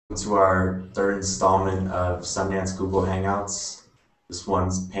to our third installment of Sundance Google Hangouts. This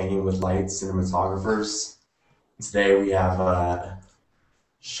one's Painting with Light, Cinematographers. Today we have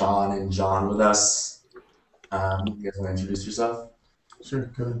Sean and John with us. You guys want to introduce yourself? Sure,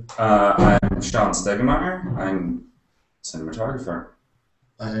 go ahead. I'm Sean Stegemeyer. I'm cinematographer.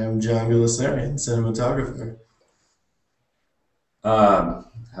 I am John Gulasarian, cinematographer.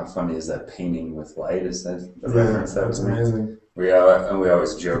 How funny is that, painting with light? Is that the reference? That's amazing. We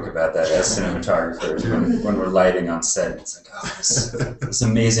always joke about that as cinematographers when we're lighting on set. It's like, oh, this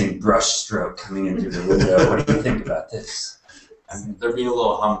amazing brush stroke coming in through the window. What do you think about this? They're being a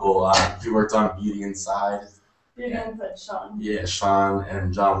little humble. He worked on Beauty Inside. Beauty Inside, Sean. Yeah, Sean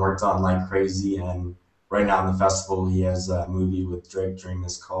and John worked on Like Crazy, and right now in the festival he has a movie with Drake Dream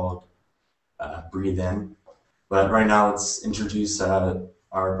is called Breathe In. But right now let's introduce our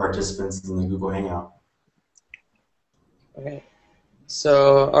participants in the Google Hangout. Okay,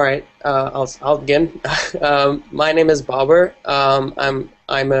 so all right, I'll begin. My name is Bobber. I'm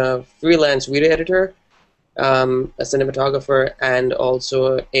a freelance video editor, a cinematographer, and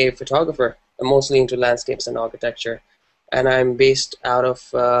also a photographer. I'm mostly into landscapes and architecture, and I'm based out of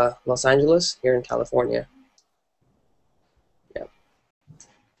Los Angeles, here in California. Yeah.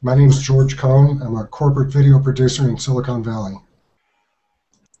 My name is George Cohn. I'm a corporate video producer in Silicon Valley.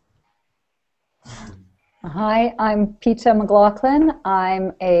 Hi, I'm Peta McLaughlin.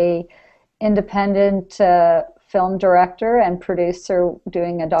 I'm a independent film director and producer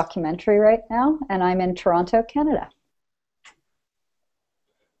doing a documentary right now, and I'm in Toronto, Canada.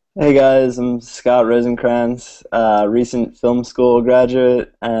 Hey guys, I'm Scott Rosenkrantz, recent film school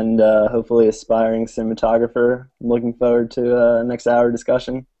graduate and hopefully aspiring cinematographer. I'm looking forward to next hour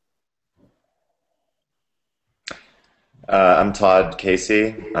discussion. I'm Todd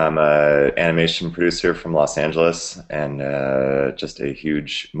Casey. I'm an animation producer from Los Angeles and just a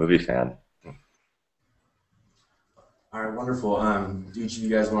huge movie fan. All right, wonderful. Do each of you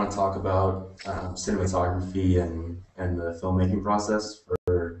guys want to talk about cinematography and the filmmaking process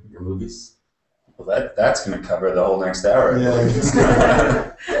for your movies? Well, that's going to cover the whole next hour.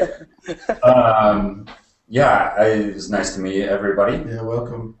 Yeah. It was nice to meet everybody. Yeah,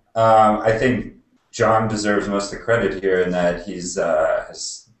 welcome. I think John deserves most of the credit here in that he's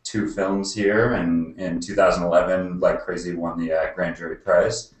has 2 films here, and in 2011, Like Crazy won the Grand Jury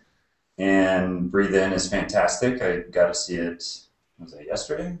Prize. And Breathe In is fantastic. I got to see it, was it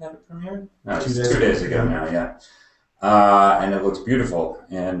yesterday that it premiered? No, it was 2 days ago now, yeah. And it looks beautiful.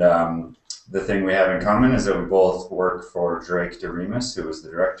 And the thing we have in common is that we both work for Drake DeRemus, who was the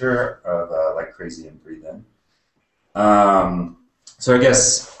director of Like Crazy and Breathe In. So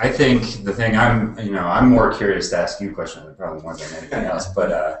I think the thing I'm more curious to ask you questions, probably more than anything else,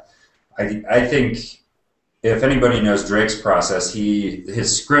 but I think if anybody knows Drake's process,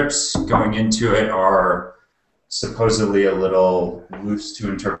 his scripts going into it are supposedly a little loose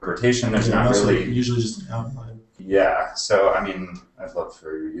to interpretation. There's not really usually just an outline. Yeah, so I mean, I'd love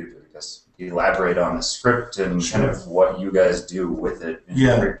for you to just elaborate on the script and kind of what you guys do with it in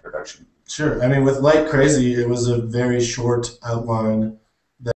pre-production. Sure. I mean, with Like Crazy, it was a very short outline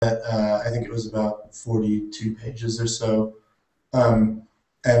that I think it was about 42 pages or so.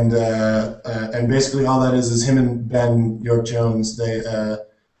 And basically all that is him and Ben York-Jones.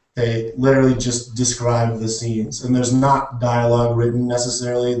 They literally just describe the scenes, and there's not dialogue written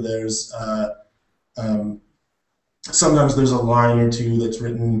necessarily. There's sometimes there's a line or two that's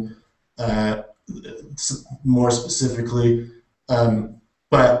written more specifically,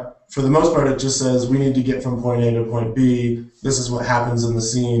 but for the most part, it just says we need to get from point A to point B. This is what happens in the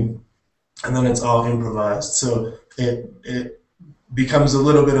scene, and then it's all improvised. So it becomes a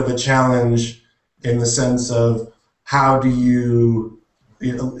little bit of a challenge in the sense of how do you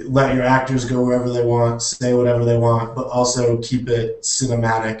let your actors go wherever they want, say whatever they want, but also keep it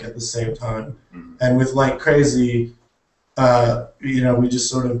cinematic at the same time. Mm-hmm. And with Like Crazy, we just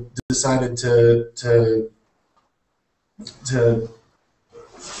sort of decided to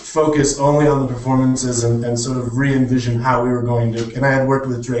focus only on the performances and sort of re-envision how we were going to. And I had worked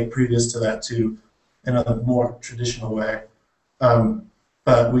with Drake previous to that too, in a more traditional way.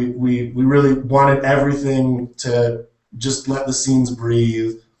 But we really wanted everything to just let the scenes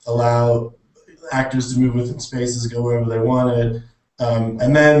breathe, allow actors to move within spaces, go wherever they wanted.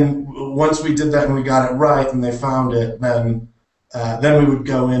 And then once we did that and we got it right and they found it, then we would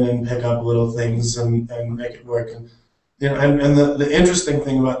go in and pick up little things and make it work. And the interesting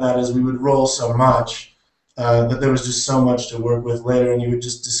thing about that is we would roll so much that there was just so much to work with later, and you would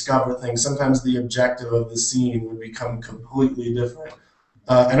just discover things. Sometimes the objective of the scene would become completely different.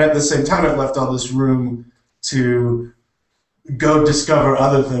 And at the same time, it left all this room to go discover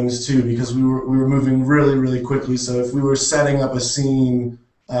other things too, because we were moving really, really quickly. So if we were setting up a scene,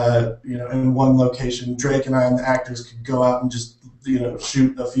 in one location, Drake and I and the actors could go out and just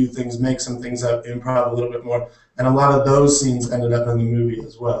shoot a few things, make some things up, improv a little bit more, and a lot of those scenes ended up in the movie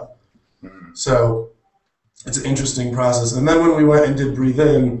as well. So it's an interesting process. And then when we went and did Breathe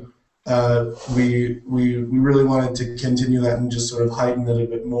In, we really wanted to continue that and just sort of heighten it a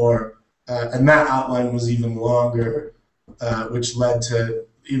bit more. And that outline was even longer, which led to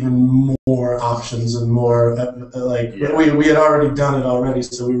even more options and more we had already done it already,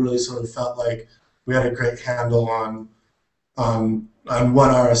 so we really sort of felt like we had a great handle on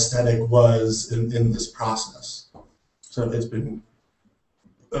what our aesthetic was in this process. So it's been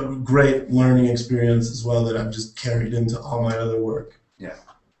a great learning experience as well that I've just carried into all my other work. Yeah,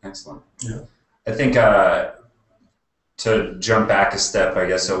 excellent. Yeah, I think to jump back a step, I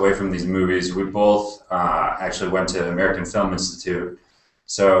guess, away from these movies, we both actually went to American Film Institute.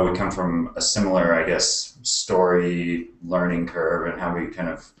 So we come from a similar, I guess, story learning curve and how we kind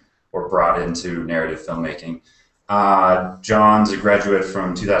of were brought into narrative filmmaking. John's a graduate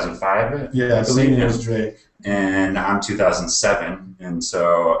from 2005. I believe it was Drake. And I'm 2007. And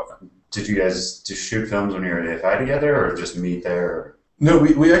so did you guys just shoot films when you were at AFI together or just meet there? No,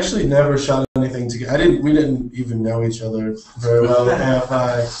 we actually never shot anything together. We didn't even know each other very well at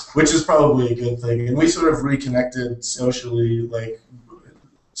AFI, which is probably a good thing. And we sort of reconnected socially,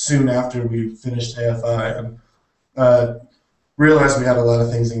 soon after we finished AFI, and realized we had a lot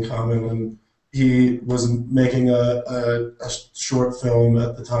of things in common. And he was making a short film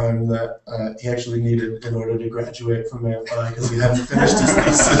at the time that he actually needed in order to graduate from AFI because he hadn't finished his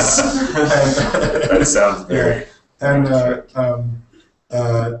thesis. That sounds very. And he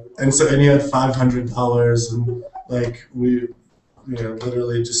had $500, and we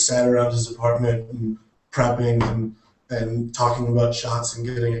literally just sat around his apartment and prepping and talking about shots and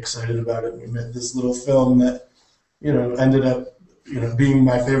getting excited about it. And we made this little film that ended up being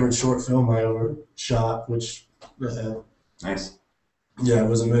my favorite short film I ever shot, which nice. Yeah, it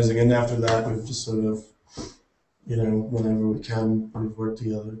was amazing. And after that, we've just sort of whenever we can, we've worked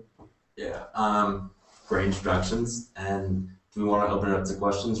together. Yeah, great introductions. And do we want to open it up to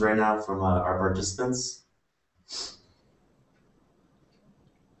questions right now from our participants?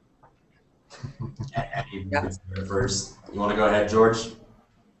 First, you want to go ahead, George?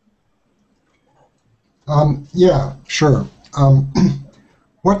 Yeah, sure.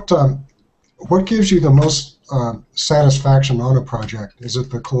 What gives you the most satisfaction on a project? Is it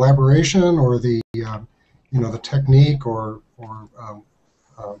the collaboration or the the technique, or what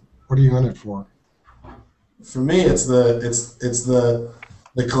are you in it for? For me, it's the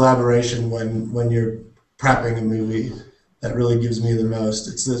collaboration when you're prepping a movie that really gives me the most.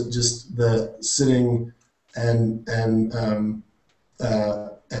 It's just the sitting and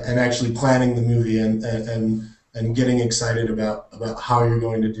actually planning the movie and getting excited about how you're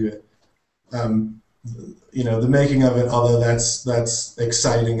going to do it. The making of it, although that's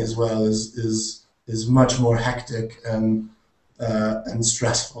exciting as well, is much more hectic and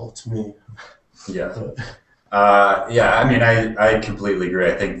stressful to me. Yeah. I mean, I completely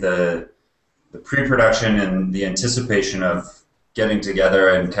agree. I think the pre-production and the anticipation of getting together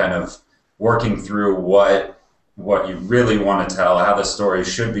and kind of working through what you really want to tell, how the story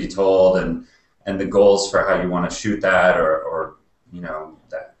should be told, and the goals for how you want to shoot that, or the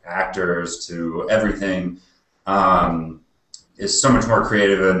actors to everything, is so much more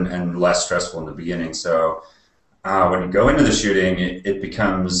creative and less stressful in the beginning. So when you go into the shooting, it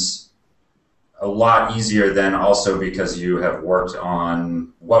becomes a lot easier then, also because you have worked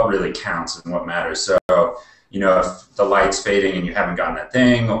on what really counts and what matters. So, if the light's fading and you haven't gotten that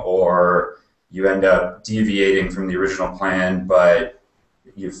thing, or you end up deviating from the original plan, but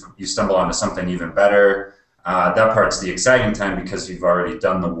you stumble onto something even better, that part's the exciting time because you've already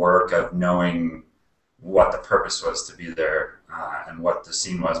done the work of knowing what the purpose was to be there, and what the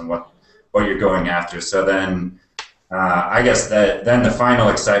scene was and what you're going after. So then, I guess that then the final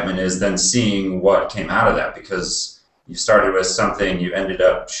excitement is then seeing what came out of that, because you started with something, you ended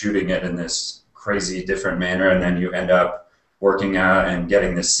up shooting it in this crazy different manner, and then you end up working out and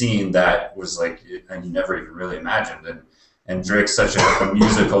getting the scene that was and you never even really imagined. And Drake's such a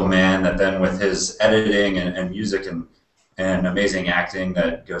musical man that then with his editing and music and amazing acting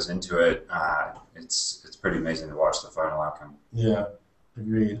that goes into it, it's pretty amazing to watch the final outcome. Yeah,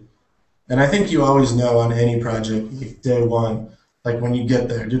 agreed. And I think you always know on any project, day one, when you get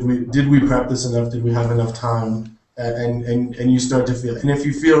there, did we prep this enough? Did we have enough time? And you start to feel, and if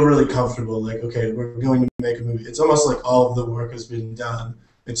you feel really comfortable, okay, we're going to make a movie, it's almost like all of the work has been done.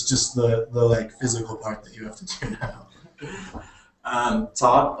 It's just the physical part that you have to do now.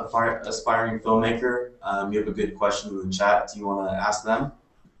 Todd, aspiring filmmaker, you have a good question in the chat. Do you want to ask them?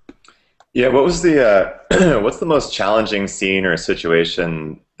 Yeah, what was the what's the most challenging scene or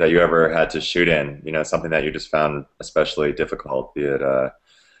situation that you ever had to shoot in? You know, something that you just found especially difficult, be it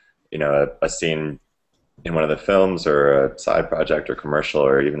you know, a scene in one of the films or a side project or commercial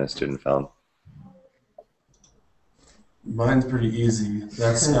or even a student film. Mine's pretty easy.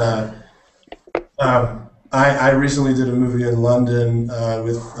 That's I recently did a movie in London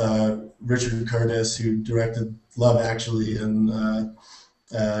with Richard Curtis, who directed Love Actually, and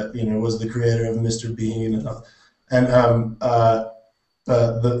you know, was the creator of Mr. Bean, and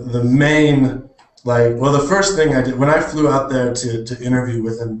the main, like, well, the first thing I did when I flew out there to interview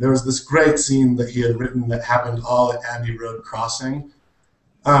with him, there was this great scene that he had written that happened all at Abbey Road Crossing,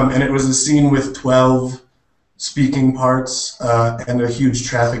 and it was a scene with 12 speaking parts and a huge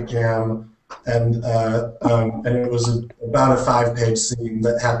traffic jam. And it was about a 5-page scene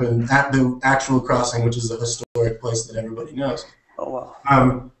that happened at the actual crossing, which is a historic place that everybody knows. Oh,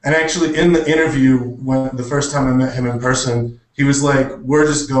 wow. And actually, in the interview, when the first time I met him in person, he was like, "We're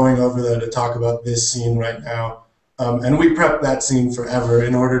just going over there to talk about this scene right now." And we prepped that scene forever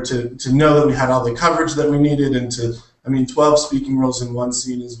in order to know that we had all the coverage that we needed, and I mean, 12 speaking roles in one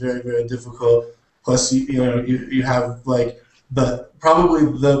scene is very, very difficult. Plus, you have like probably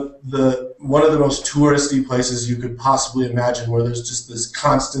the one of the most touristy places you could possibly imagine, where there's just this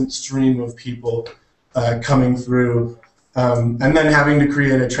constant stream of people coming through, and then having to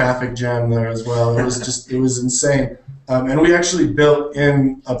create a traffic jam there as well. It was insane. And we actually built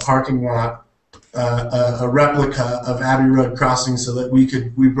in a parking lot a replica of Abbey Road Crossing so that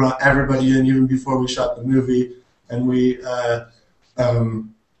we brought everybody in even before we shot the movie, and we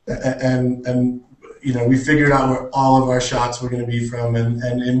you know, we figured out where all of our shots were going to be from,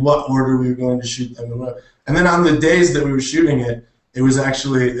 and in what order we were going to shoot them. And then on the days that we were shooting it, it was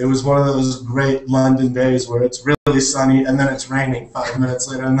one of those great London days where it's really sunny and then it's raining 5 minutes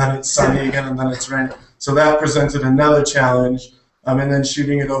later, and then it's sunny again and then it's raining. So that presented another challenge, and then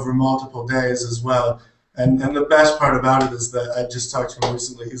shooting it over multiple days as well. And the best part about it is that I just talked to him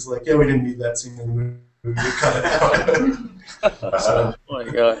recently. He's like, "Yeah, we didn't need that scene in the movie. We cut it out." So, Oh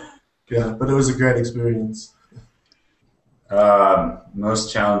my God. yeah, but it was a great experience.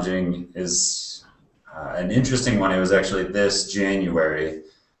 Most challenging is an interesting one. It was actually this January.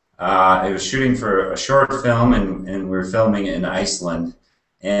 I was shooting for a short film, and we were filming in Iceland.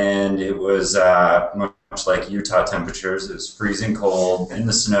 And it was much like Utah temperatures. It was freezing cold, in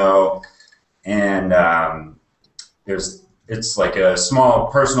the snow. And it's like a small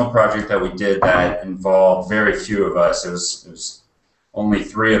personal project that we did that involved very few of us. It was only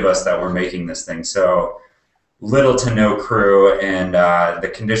 3 of us that were making this thing, so little to no crew, and the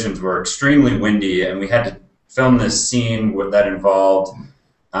conditions were extremely windy, and we had to film this scene that involved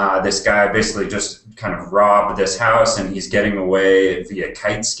this guy basically just kind of robbed this house, and he's getting away via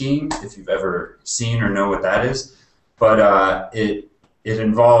kite skiing, if you've ever seen or know what that is. But it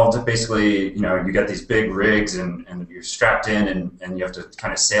involved basically, you know, you got these big rigs, and you're strapped in, and you have to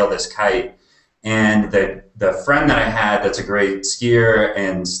kind of sail this kite. And the friend that I had that's a great skier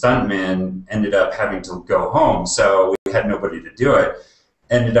and stuntman ended up having to go home, so we had nobody to do it.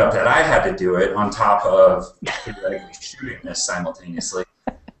 Ended up that I had to do it on top of theoretically shooting this simultaneously.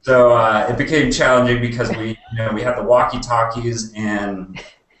 So it became challenging because we had the walkie-talkies, and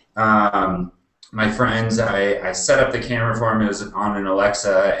my friends, I set up the camera for them. It was on an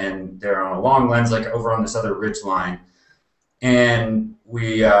Alexa, and they're on a long lens, like over on this other ridge line. And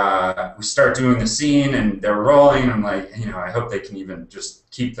we start doing the scene, and they're rolling. I'm like, you know, I hope they can even just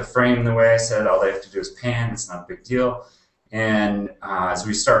keep the frame the way I said. All they have to do is pan. It's not a big deal. And as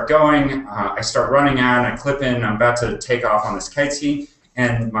we start going, I start running out, and I clip in. I'm about to take off on this kite ski,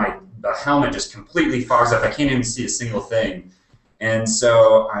 and the helmet just completely fogs up. I can't even see a single thing. And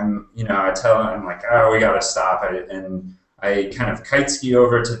so I'm like, oh, we got to stop. And I kind of kite ski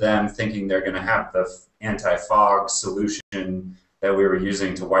over to them, thinking they're going to have the anti-fog solution that we were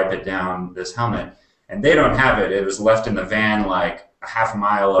using to wipe it down this helmet, and they don't have it. It was left in the van like a half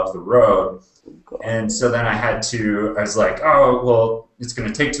mile up the road. And so then I was like, oh, well, it's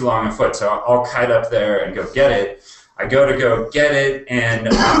going to take too long afoot, so I'll kite up there and go get it. I go to go get it, and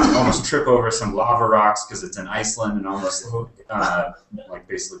almost trip over some lava rocks because it's in Iceland, and almost like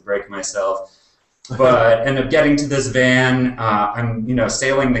basically break myself. But end up getting to this van. I'm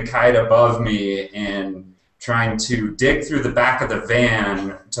sailing the kite above me and trying to dig through the back of the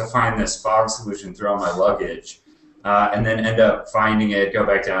van to find this fog solution through all my luggage, and then end up finding it, go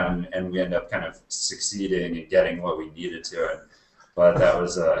back down, and we end up kind of succeeding and getting what we needed to it. But that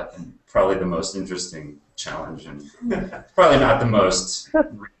was probably the most interesting challenge, and probably not the most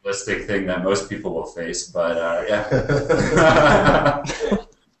realistic thing that most people will face, but yeah.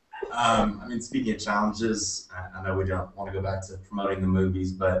 I mean, speaking of challenges, I know we don't want to go back to promoting the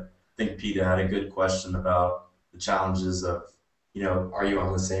movies, but I think Peter had a good question about the challenges of, are you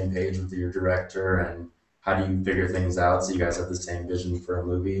on the same page with your director, and how do you figure things out so you guys have the same vision for a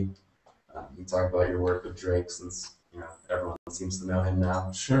movie? You talk about your work with Drake, since everyone seems to know him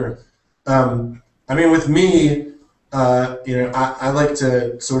now. Sure. I mean, with me, I like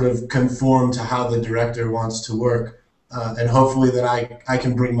to sort of conform to how the director wants to work, and hopefully that I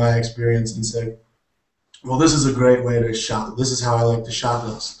can bring my experience and say, well, this is a great way to shot. This is how I like to shot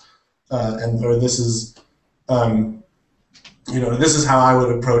this, or this is, this is how I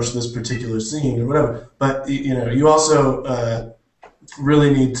would approach this particular scene or whatever. But you also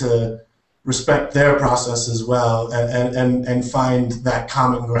really need to respect their process as well, and find that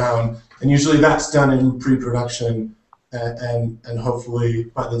common ground. And usually that's done in pre-production, and hopefully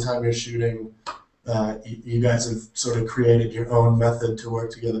by the time you're shooting, you guys have sort of created your own method to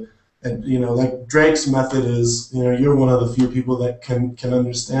work together. And like Drake's method is, you're one of the few people that can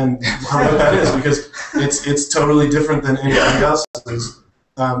understand what that is, because it's totally different than anything else's,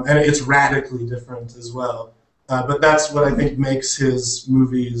 and it's radically different as well. But that's what I think makes his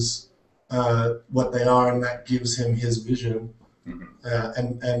movies what they are, and that gives him his vision.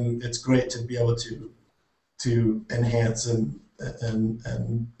 And it's great to be able to enhance and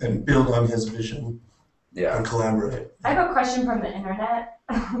build on his vision, and collaborate. I have a question from the internet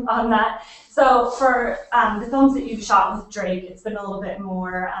on that. So for the films that you've shot with Drake, it's been a little bit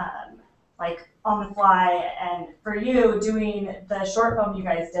more like on the fly, and for you doing the short film you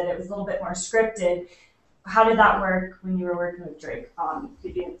guys did, it was a little bit more scripted. How did that work when you were working with Drake on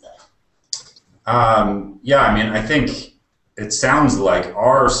Beauty and Set? Yeah, I mean, I think it sounds like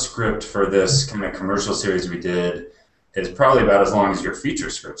our script for this kind of commercial series we did is probably about as long as your feature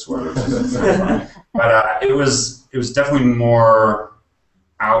scripts were. But it was definitely more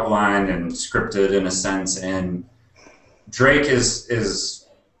outlined and scripted in a sense. And Drake is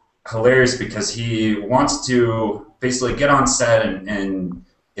hilarious because he wants to basically get on set and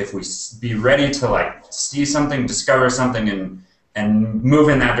if we be ready to like see something, discover something, and move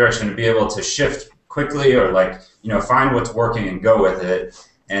in that direction, to be able to shift quickly, or like find what's working and go with it,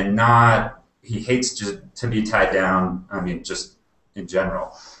 and not. He hates just to be tied down. I mean, just in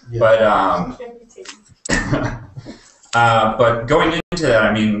general. Yeah. But going into that,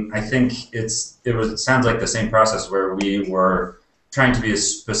 I mean, I think it sounds like the same process where we were trying to be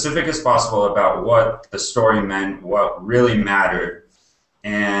as specific as possible about what the story meant, what really mattered,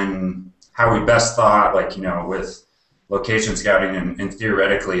 and how we best thought, like with location scouting and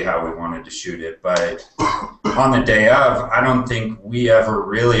theoretically how we wanted to shoot it. But on the day of, I don't think we ever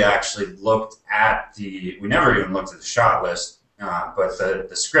really actually looked at we never even looked at the shot list, but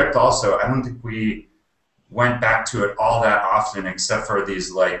the script also, I don't think we went back to it all that often, except for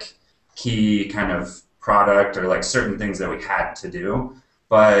these like key kind of product or like certain things that we had to do.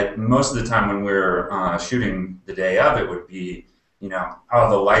 But most of the time when we were shooting the day of, it would be, oh,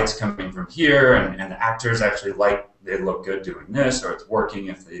 the light's coming from here, and the actors actually they look good doing this, or it's working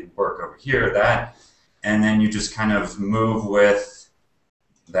if they work over here or that. And then you just kind of move with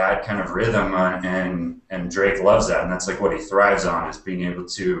that kind of rhythm, and Drake loves that, and that's like what he thrives on, is being able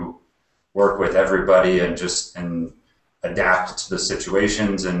to work with everybody and adapt to the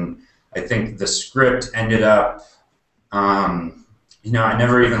situations. And I think the script ended up, I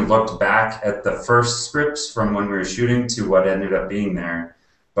never even looked back at the first scripts from when we were shooting to what ended up being there.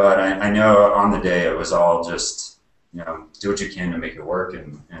 But I know on the day it was all just, do what you can to make it work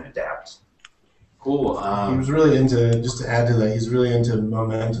and adapt. Cool. He was really into, just to add to that, he's really into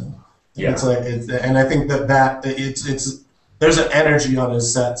momentum. Yeah. And I think that there's an energy on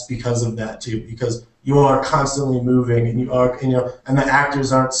his sets because of that too, because you are constantly moving, and and the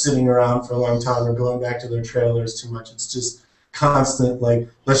actors aren't sitting around for a long time or going back to their trailers too much. It's just constant, like,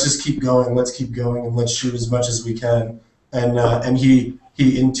 let's just keep going, and let's shoot as much as we can. And he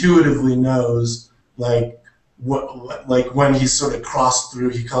intuitively knows, like, when he's sort of crossed through,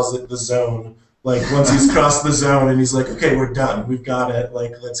 he calls it the zone. Like, once he's crossed the zone and he's like, okay, we're done, we've got it,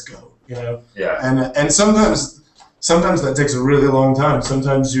 like, let's go, Yeah. And sometimes that takes a really long time.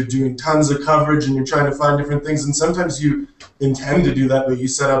 Sometimes you're doing tons of coverage and you're trying to find different things, and sometimes you intend to do that, but you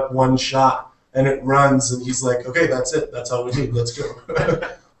set up one shot and it runs, and he's like, okay, that's it, that's all we need, let's go.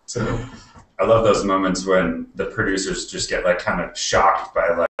 So I love those moments when the producers just get like kind of shocked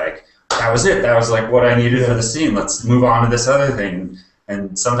by like, that was it, that was like what I needed for the scene, let's move on to this other thing.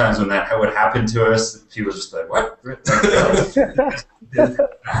 And sometimes when that would happen to us, people just like, what?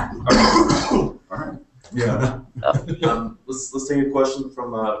 All right. Yeah. Let's take a question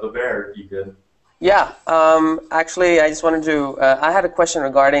from the bear, if you could. Yeah, actually, I just wanted to. I had a question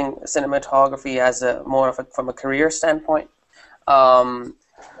regarding cinematography as from a career standpoint,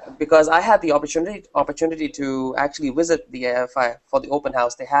 because I had the opportunity to actually visit the AFI for the open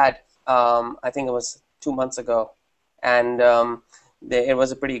house they had. I think it was 2 months ago, and it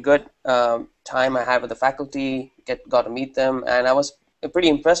was a pretty good time I had with the faculty. Got to meet them, and I was pretty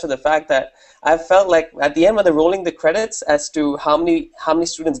impressed with the fact that I felt like at the end when they're rolling the credits as to how many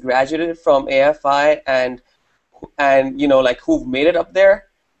students graduated from AFI and like who've made it up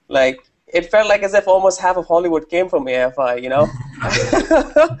there, like it felt like as if almost half of Hollywood came from AFI, and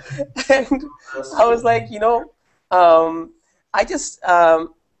I was like, I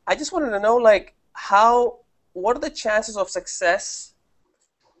just wanted to know, like, what are the chances of success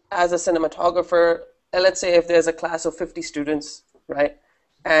as a cinematographer? Let's say if there's a class of 50 students, right,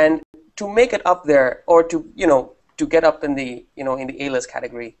 and to make it up there, or to get up in the in the A-list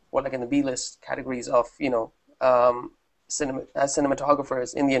category, or like in the B-list categories of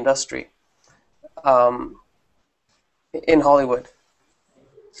cinematographers in the industry, in Hollywood.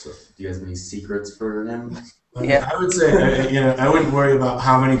 So, do you guys have any secrets for him? Yeah, I would say, I wouldn't worry about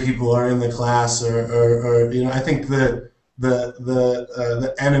how many people are in the class, or I think the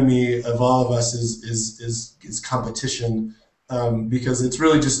enemy of all of us is competition, because it's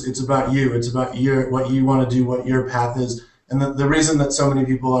really it's about you. It's about what you want to do, what your path is, and the reason that so many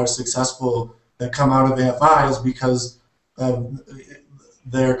people are successful that come out of AFI is because of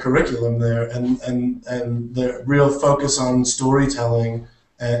their curriculum there, and their real focus on storytelling,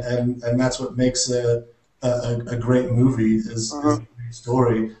 and that's what makes a great movie is a great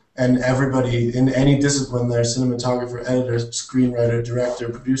story. And everybody in any discipline there, cinematographer, editor, screenwriter, director,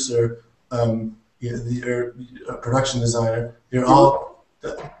 producer, production designer, you're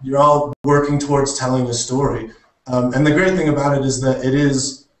all working towards telling a story. And the great thing about it is that it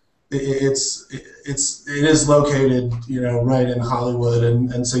is located, right in Hollywood,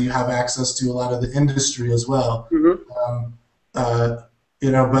 and so you have access to a lot of the industry as well. But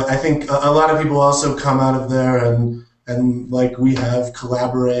I think a lot of people also come out of there and like we have,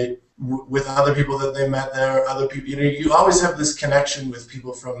 collaborate with other people that they met there. Other people, you always have this connection with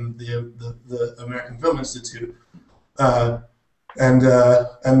people from the American Film Institute, and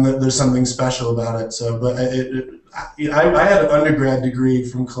there's something special about it. So, but I had an undergrad degree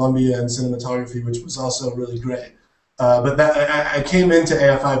from Columbia in cinematography, which was also really great. But I came into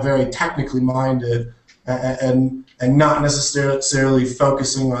AFI very technically minded, and not necessarily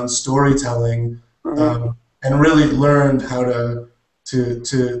focusing on storytelling, and really learned how to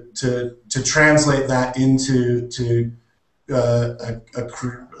translate that into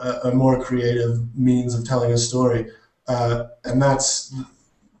a more creative means of telling a story, and that's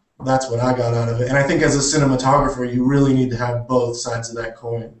what I got out of it. And I think as a cinematographer, you really need to have both sides of that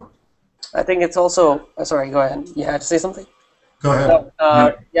coin. I think it's also. Sorry, go ahead. You had to say something? Go ahead.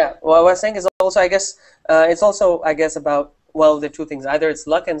 Yeah. What I was saying is also, I guess, it's also, I guess, about, well, the two things. Either it's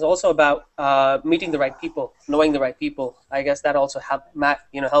luck, and it's also about meeting the right people, knowing the right people. I guess that also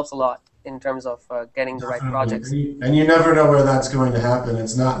helps a lot in terms of getting the right projects. And you never know where that's going to happen.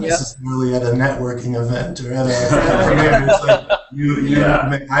 It's not necessarily at a networking event or at a it's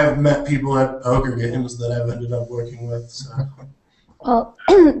like I've met people at poker games that I've ended up working with. So. Well,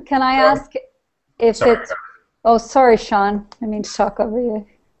 can I ask if it's... Oh, sorry, Sean. I mean to talk over you.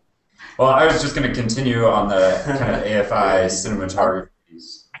 Well, I was just going to continue on the kind of AFI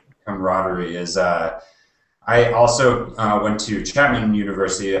cinematography's camaraderie. I also went to Chapman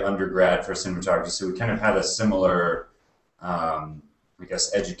University undergrad for cinematography, so we kind of had a similar,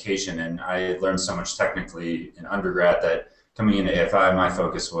 education, and I learned so much technically in undergrad that coming into AFI, my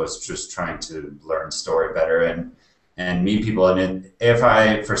focus was just trying to learn story better and meet people. And in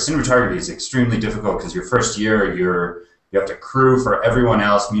AFI for cinematography is extremely difficult because your first year you have to crew for everyone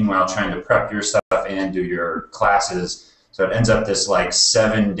else, meanwhile trying to prep your stuff and do your classes. So it ends up this like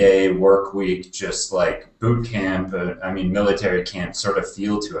 7-day work week, just like boot camp, military camp sort of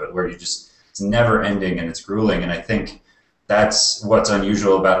feel to it, where it's never ending and it's grueling. And I think that's what's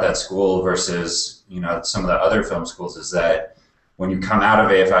unusual about that school versus some of the other film schools, is that when you come out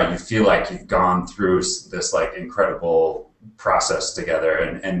of AFI, you feel like you've gone through this like incredible process together,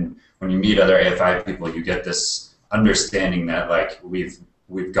 and when you meet other AFI people, you get this understanding that like we've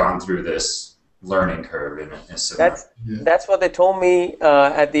gone through this learning curve. That's what they told me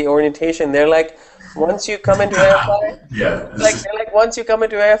at the orientation. They're like, once you come into AFI, once you come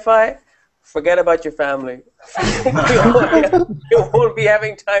into AFI, forget about your family. You won't be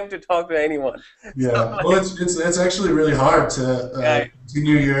having time to talk to anyone. Yeah, well, it's actually really hard to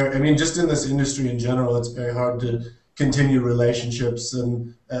continue your. I mean, just in this industry in general, it's very hard to continue relationships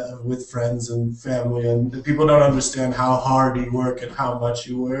and with friends and family, and people don't understand how hard you work and how much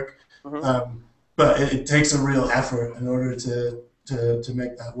you work. Mm-hmm. But it takes a real effort in order to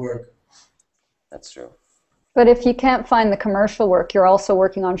make that work. That's true. But if you can't find the commercial work, you're also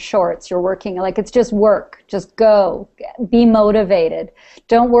working on shorts. You're working, like, it's just work. Just go. Be motivated.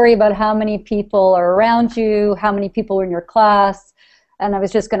 Don't worry about how many people are around you, how many people are in your class. And I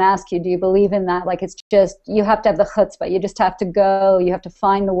was just going to ask you, do you believe in that? Like, it's just, you have to have the chutzpah. You just have to go. You have to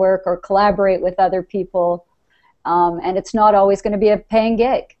find the work or collaborate with other people. And it's not always going to be a paying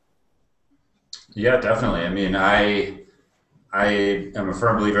gig. Yeah, definitely. I mean, I am a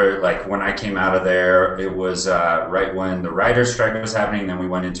firm believer, like when I came out of there, it was right when the writer's strike was happening, then we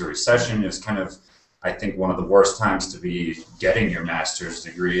went into recession. It was kind of, I think, one of the worst times to be getting your master's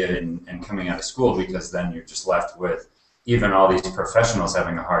degree and coming out of school, because then you're just left with even all these professionals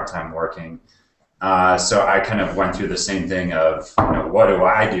having a hard time working. So I kind of went through the same thing of, what do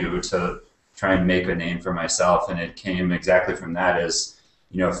I do to try and make a name for myself? And it came exactly from that as,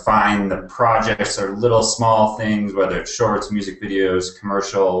 find the projects or little small things, whether it's shorts, music videos,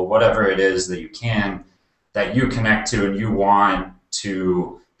 commercial, whatever it is that you can, that you connect to and you want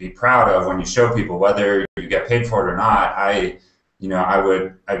to be proud of when you show people, whether you get paid for it or not. I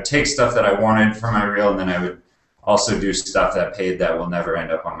would take stuff that I wanted for my reel, and then I would also do stuff that paid that will never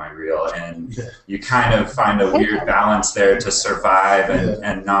end up on my reel. And you kind of find a weird balance there to survive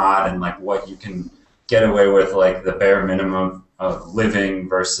and not, and like what you can get away with, like the bare minimum of living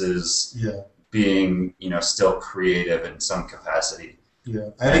versus being, still creative in some capacity. Yeah,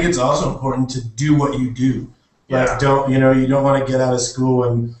 I think it's also important to do what you do. Like, you don't want to get out of school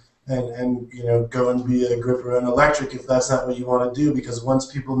and go and be a gripper in electric if that's not what you want to do, because once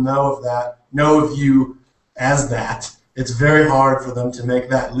people know of you as that, it's very hard for them to make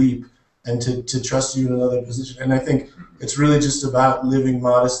that leap and to trust you in another position. And I think it's really just about living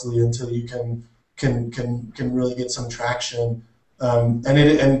modestly until you can really get some traction. And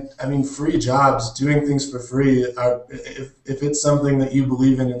I mean, free jobs, doing things for free, if it's something that you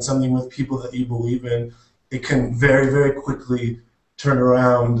believe in and something with people that you believe in, it can very, very quickly turn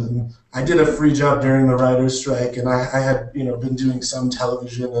around. And I did a free job during the writer's strike, and I had been doing some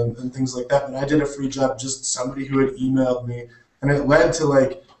television and things like that, but I did a free job, just somebody who had emailed me, and it led to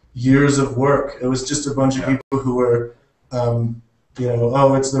like years of work. It was just a bunch of people who were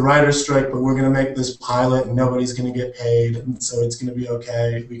it's the writer's strike, but we're going to make this pilot and nobody's going to get paid, and so it's going to be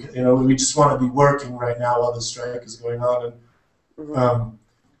okay. We just want to be working right now while the strike is going on, and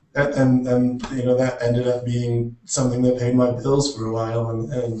that ended up being something that paid my bills for a while,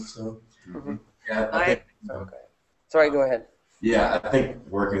 and so. Yeah, Sorry, go ahead. Yeah, I think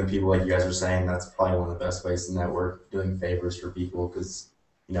working with people like you guys were saying, that's probably one of the best ways to network, doing favors for people, because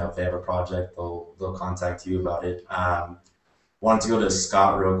if they have a project, they'll contact you about it. Wanted to go to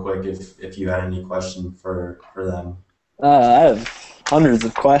Scott real quick if you had any question for them. I have hundreds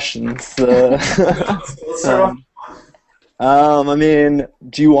of questions. Let's start off. I mean,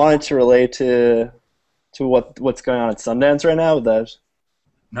 do you want it to relate to what's going on at Sundance right now with that?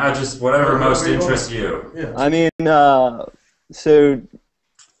 No, just whatever most interests you. Yeah. I mean, so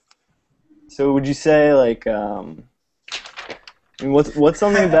would you say, like, what's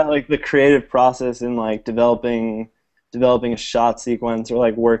something about like the creative process in like developing a shot sequence or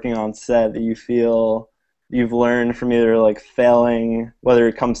like working on set that you feel you've learned from either like failing, whether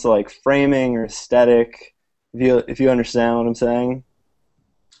it comes to like framing or aesthetic, if you understand what I'm saying?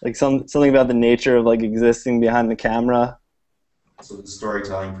 Like something about the nature of like existing behind the camera. So the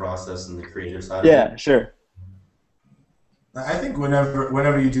storytelling process and the creative side. Yeah, sure. I think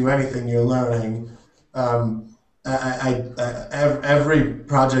whenever you do anything, you're learning. Every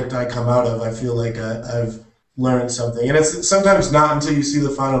project I come out of, I feel like I've learned something, and it's sometimes not until you see the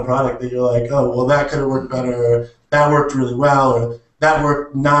final product that you're like, oh, well, that could have worked better, or that worked really well, or that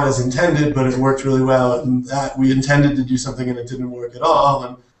worked not as intended, but it worked really well, and that we intended to do something and it didn't work at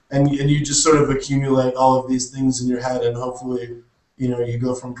all, and you just sort of accumulate all of these things in your head, and hopefully, you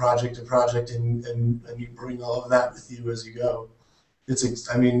go from project to project, and you bring all of that with you as you go. I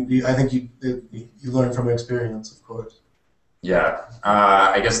think you learn from experience, of course. Yeah,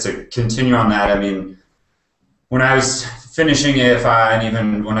 I guess to continue on that, I mean, when I was finishing AFI, and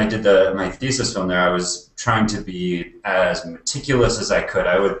even when I did my thesis film there, I was trying to be as meticulous as I could.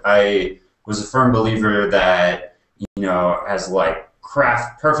 I was a firm believer that, as like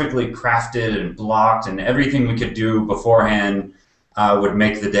perfectly crafted and blocked and everything we could do beforehand, would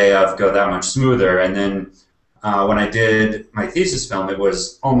make the day of go that much smoother. And then when I did my thesis film, it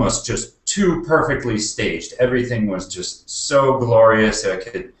was almost just too perfectly staged. Everything was just so glorious. I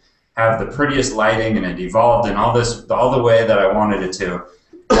could have the prettiest lighting, and it evolved in all the way that I wanted it to.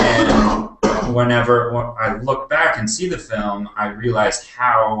 And whenever I look back and see the film, I realized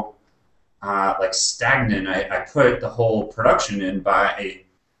how like stagnant I put the whole production in by,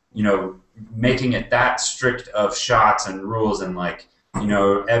 making it that strict of shots and rules, and like,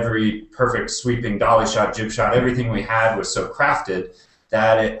 every perfect sweeping dolly shot, jib shot, everything we had was so crafted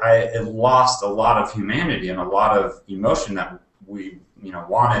that it lost a lot of humanity and a lot of emotion that we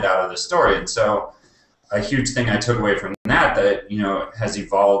wanted out of the story. And so a huge thing I took away from that has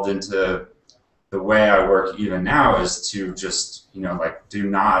evolved into the way I work even now is to just do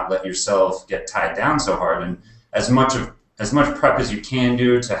not let yourself get tied down so hard, and as much prep as you can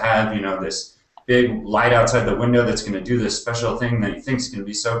do to have this big light outside the window that's going to do this special thing that you think is going to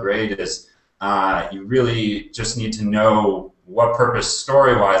be so great is you really just need to know what purpose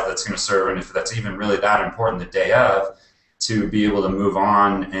story-wise that's going to serve, and if that's even really that important the day of, to be able to move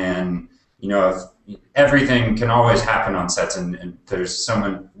on. And if everything can always happen on sets, and there's so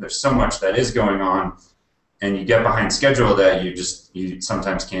much that is going on, and you get behind schedule that you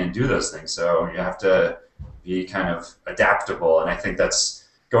sometimes can't do those things. So you have to be kind of adaptable, and I think that's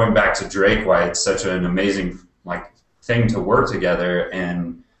going back to Drake, why it's such an amazing thing to work together.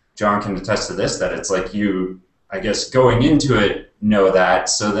 And John can attest to this, that it's like I guess going into it know that,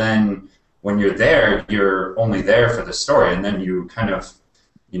 so then when you're there, you're only there for the story, and then you kind of,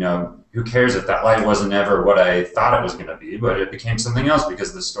 who cares if that light wasn't ever what I thought it was going to be, but it became something else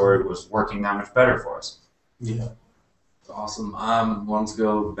because the story was working that much better for us. Yeah. That's awesome. Want to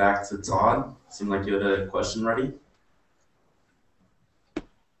go back to Todd? Seemed like you had a question ready.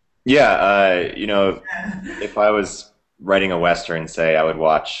 Yeah, if I was writing a Western, say, I would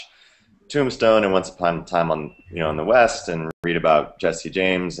watch Tombstone and Once Upon a Time on, in the West, and read about Jesse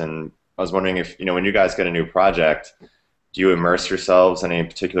James. And I was wondering if, when you guys get a new project, do you immerse yourselves in any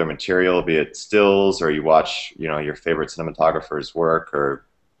particular material, be it stills, or you watch, your favorite cinematographer's work, or,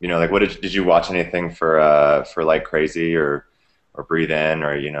 what did you watch anything for Like Crazy or Breathe In,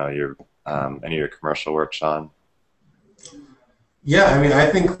 or, your any of your commercial work, Sean? Yeah, I mean, I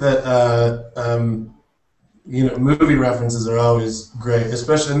think that movie references are always great,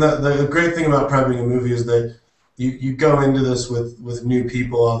 especially. And the great thing about prepping a movie is that you go into this with new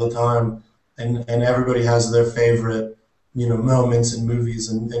people all the time, and everybody has their favorite moments in movies,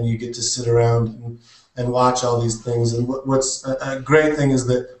 and you get to sit around and watch all these things. And what's a great thing is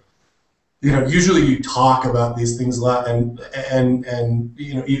that usually you talk about these things a lot, and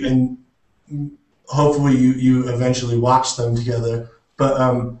even hopefully you eventually watch them together.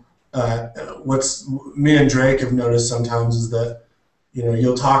 But what's me and Drake have noticed sometimes is that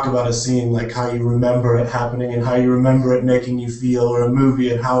you'll talk about a scene, like how you remember it happening and how you remember it making you feel, or a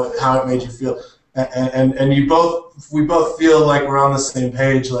movie and how it made you feel, and we both feel like we're on the same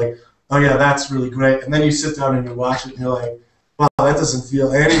page, like, oh yeah, that's really great. And then you sit down and you watch it and you're like, wow, that doesn't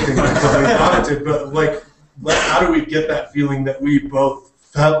feel anything like what we thought it did. But like how do we get that feeling that we both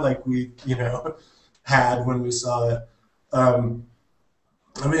felt like we had when we saw it?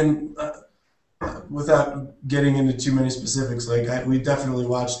 I mean, without getting into too many specifics, we definitely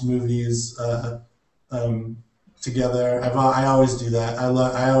watched movies together. I always do that.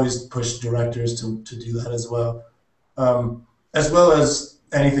 I always push directors to do that as well as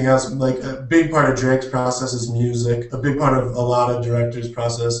anything else. Like, a big part of Drake's process is music. A big part of a lot of directors'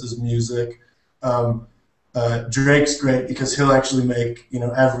 process is music. Drake's great because he'll actually make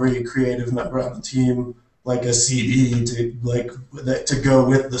every creative member on the team like a CD to go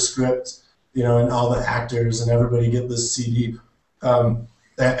with the script, and all the actors and everybody get this CD, and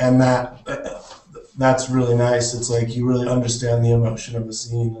that's really nice. It's like you really understand the emotion of a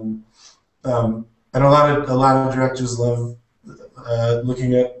scene, and a lot of directors love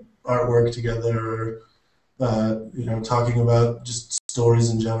looking at artwork together, or talking about just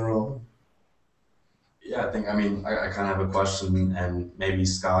stories in general. Yeah, I kind of have a question, and maybe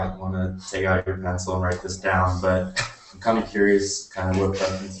Scott, you want to take out your pencil and write this down, but I'm kind of curious kind of what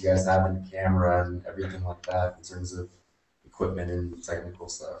preference you guys have in the camera and everything like that in terms of equipment and technical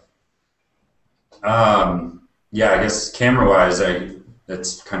stuff. Yeah, I guess camera-wise,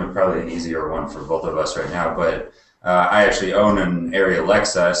 that's kind of probably an easier one for both of us right now, but I actually own an Arri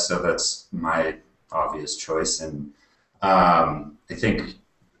Alexa, so that's my obvious choice, and I think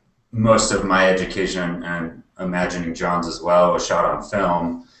most of my education, and imagining John's as well, was shot on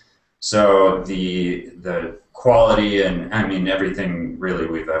film. So the quality and everything really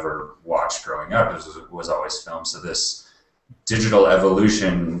we've ever watched growing up was always film. So digital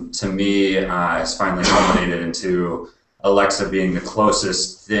evolution to me has finally culminated into Alexa being the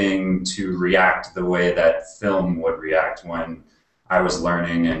closest thing to react the way that film would react when I was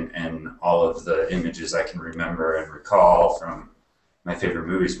learning, and all of the images I can remember and recall from my favorite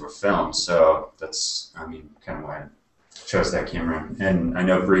movies were filmed. So that's, I mean, kind of why I chose that camera. And I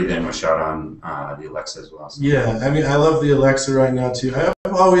know Breathe In was shot on the Alexa as well. So. Yeah, I mean, I love the Alexa right now too.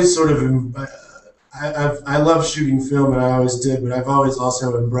 I've always sort of, I love shooting film, and I always did, but I've always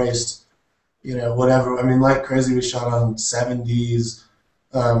also embraced, you know, whatever. I mean, like crazy, we shot on 70s,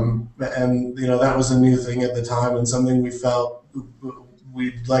 and you know, that was a new thing at the time and something we felt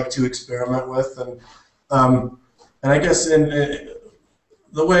we'd like to experiment with. And I guess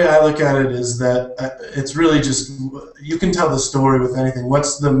the way I look at it is that it's really just, you can tell the story with anything.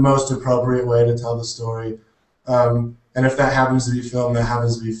 What's the most appropriate way to tell the story? And if that happens to be film, that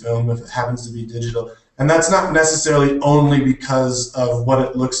happens to be film. If it happens to be digital. And that's not necessarily only because of what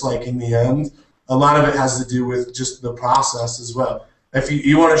it looks like in the end. A lot of it has to do with just the process as well. If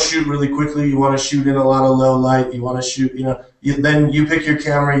you want to shoot really quickly, you want to shoot in a lot of low light, you want to shoot, you know, then you pick your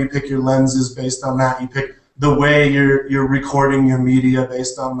camera, you pick your lenses based on that, you pick the way you're recording your media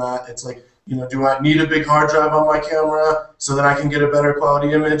based on that. It's like, you know, do I need a big hard drive on my camera so that I can get a better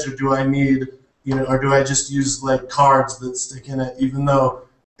quality image, or do I need, you know, or do I just use like cards that stick in it, even though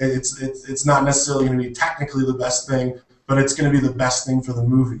it's not necessarily going to be technically the best thing, but it's going to be the best thing for the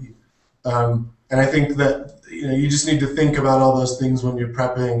movie. And I think that, you know, you just need to think about all those things when you're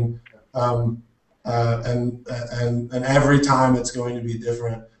prepping, and every time it's going to be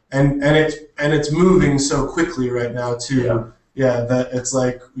different. And it's moving so quickly right now too. Yeah, that it's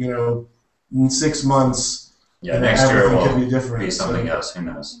like, you know, in 6 months, yeah, next year will could be different. Be something else. Who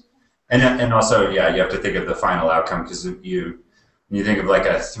knows? And also, yeah, you have to think of the final outcome, because when you think of like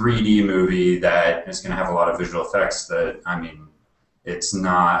a 3D movie that is going to have a lot of visual effects, that, I mean, it's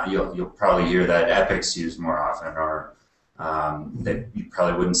not, you'll probably hear that epics used more often, or that you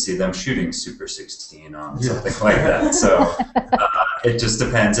probably wouldn't see them shooting Super 16 on something like that. So it just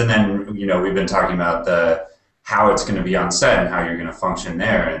depends. And then, you know, we've been talking about how it's going to be on set and how you're going to function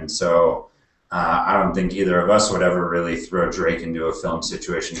there. And so I don't think either of us would ever really throw Drake into a film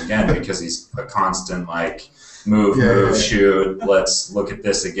situation again, because he's a constant, like, move, shoot, let's look at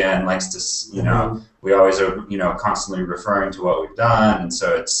this again, likes to, you know, we always are, you know, constantly referring to what we've done. And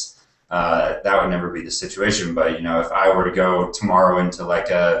so it's, that would never be the situation. But, you know, if I were to go tomorrow into like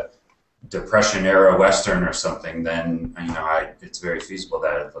a Depression era Western or something, then, you know, it's very feasible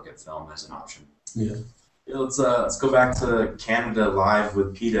that I'd look at film as an option. Yeah. Let's go back to Canada Live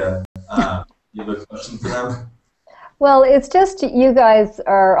with PETA. You have a question for them? Well, it's just, you guys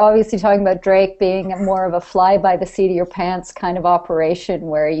are obviously talking about Drake being more of a fly by the seat of your pants kind of operation,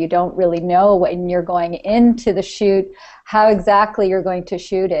 where you don't really know when you're going into the shoot how exactly you're going to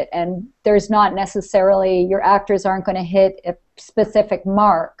shoot it. And there's not necessarily, your actors aren't going to hit a specific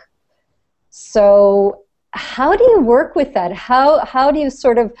mark. So how do you work with that? How do you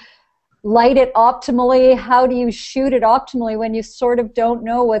sort of light it optimally? How do you shoot it optimally when you sort of don't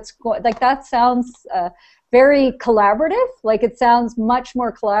know what's going, like, that sounds very collaborative. Like, it sounds much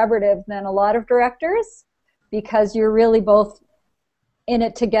more collaborative than a lot of directors, because you're really both in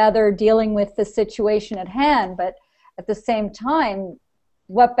it together dealing with the situation at hand. But at the same time,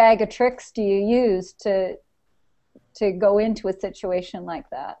 what bag of tricks do you use to go into a situation like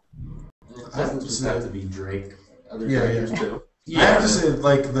that? It doesn't just have to be Drake. Other directors too. I have to say,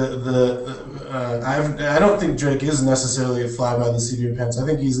 like, I don't think Drake is necessarily a fly by the seat of your pants. I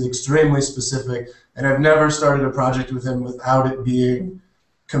think he's extremely specific, and I've never started a project with him without it being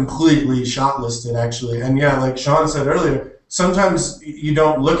completely shot listed, actually. And yeah, like Sean said earlier, sometimes you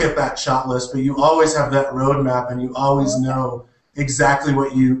don't look at that shot list, but you always have that roadmap, and you always know exactly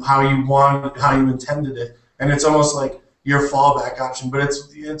how you intended it, and it's almost like your fallback option. But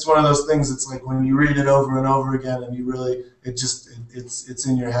it's one of those things. It's like when you read it over and over again, and you really, it's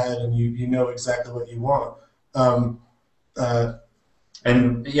in your head, and you know exactly what you want.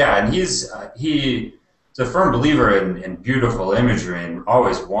 And he's a firm believer in beautiful imagery, and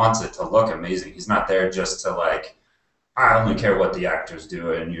always wants it to look amazing. He's not there just to, like, I only care what the actors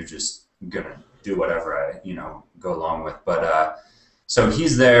do, and you're just gonna do whatever I, you know, go along with. But so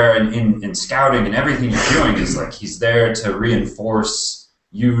he's there in scouting, and everything you're doing is like, he's there to reinforce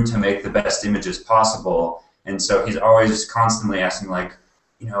you to make the best images possible. And so he's always constantly asking, like,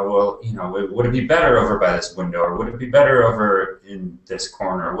 you know, well, you know, would it be better over by this window, or would it be better over in this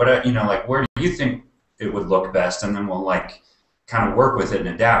corner? What, you know, like, where do you think it would look best? And then we'll, like, kind of work with it and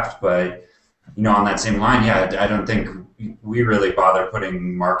adapt. But, you know, on that same line, yeah, I don't think we really bother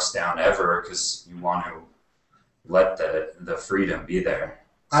putting marks down ever, because you want to let the freedom be there.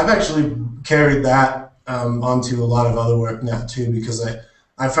 I've actually carried that onto a lot of other work now too, because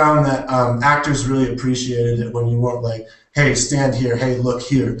I found that actors really appreciated it when you weren't like, hey, stand here, hey, look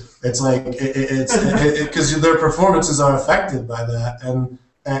here. It's like it's because their performances are affected by that,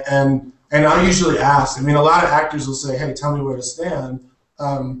 and I usually ask. I mean, a lot of actors will say, hey, tell me where to stand,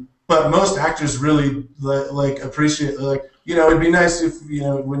 but most actors really like appreciate, like, you know, it'd be nice if, you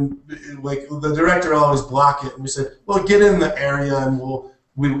know, when like the director will always block it and we say, well, get in the area and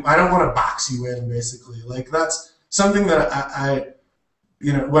I don't want to box you in, basically. Like, that's something that I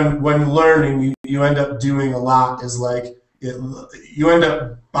you know, when learning, you end up doing a lot is like, you end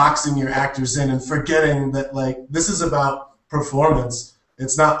up boxing your actors in and forgetting that, like, this is about performance.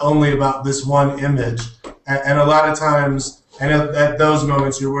 It's not only about this one image. And a lot of times, and at those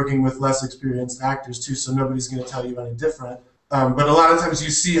moments, you're working with less experienced actors too, so nobody's going to tell you any different. But a lot of times you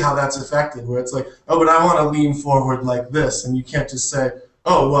see how that's affected, where it's like, oh, but I want to lean forward like this, and you can't just say,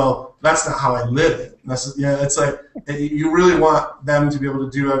 oh, well, that's not how I live it. It's like, you really want them to be able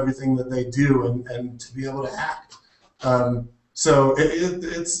to do everything that they do and to be able to act. So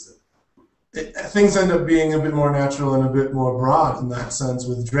things end up being a bit more natural and a bit more broad in that sense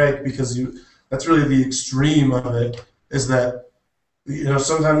with Drake, because that's really the extreme of it, is that, you know,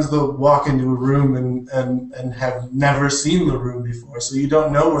 sometimes they'll walk into a room and have never seen the room before, so you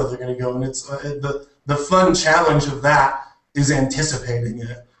don't know where they're going to go, and it's the fun challenge of that is anticipating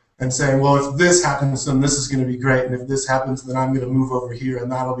it and saying, well, if this happens, then this is going to be great, and if this happens, then I'm going to move over here, and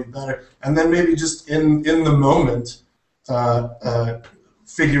that'll be better. And then maybe just in the moment,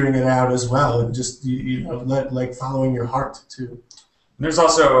 figuring it out as well, and just you know, like following your heart too. There's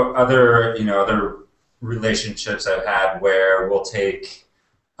also other relationships I've had where we'll take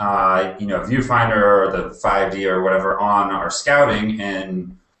viewfinder or the 5D or whatever on our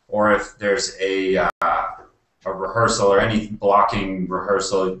scouting, or if there's a rehearsal or any blocking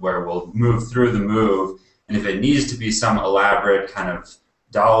rehearsal where we'll move through the move, and if it needs to be some elaborate kind of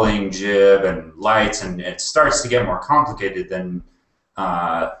dolling jib and lights and it starts to get more complicated, then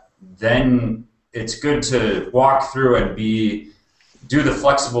it's good to walk through and do the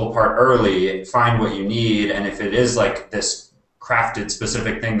flexible part early, find what you need, and if it is like this crafted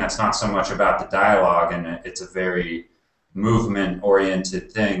specific thing that's not so much about the dialogue and it's a very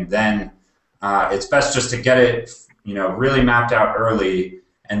movement-oriented thing, then it's best just to get it, you know, really mapped out early,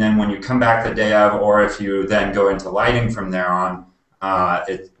 and then when you come back the day of, or if you then go into lighting from there on,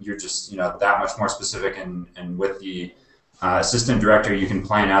 you're just, you know, that much more specific, and with the assistant director, you can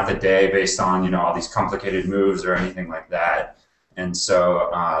plan out the day based on, you know, all these complicated moves or anything like that. And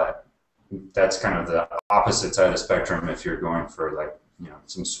so that's kind of the opposite side of the spectrum if you're going for, like, you know,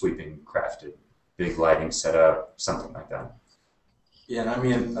 some sweeping, crafted, big lighting setup, something like that. Yeah, and I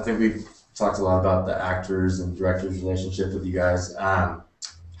mean, I think we've talked a lot about the actors and directors' relationship with you guys. How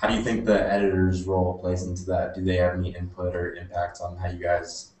do you think the editor's role plays into that? Do they have any input or impact on how you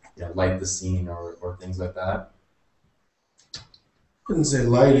guys, you know, light the scene or things like that? I wouldn't say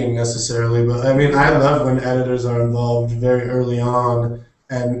lighting necessarily, but I mean, I love when editors are involved very early on,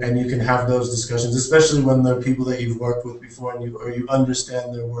 and you can have those discussions, especially when they're people that you've worked with before, and you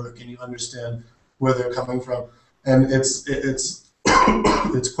understand their work and you understand where they're coming from, and it's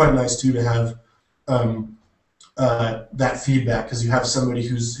it's quite nice too to have that feedback, because you have somebody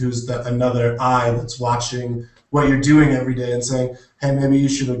who's another eye that's watching what you're doing every day and saying, hey, maybe you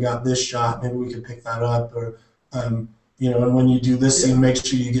should have got this shot, maybe we could pick that up, or you know, and when you do this scene, make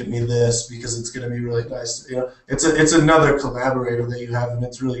sure you get me this, because it's going to be really nice. You know, it's another collaborator that you have, and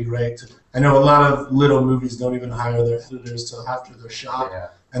it's really great. I know a lot of little movies don't even hire their editors till after they're shot,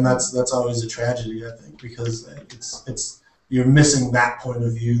 and that's always a tragedy, I think, because it's you're missing that point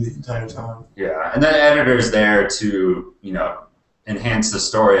of view the entire time. Yeah, and the editor's there to, you know, enhance the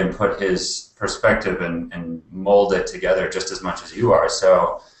story and put his perspective and mold it together just as much as you are.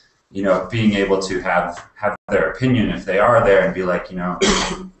 So, you know, being able to have their opinion if they are there and be like, you know,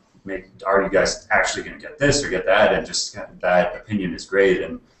 are you guys actually going to get this or get that? And just that opinion is great.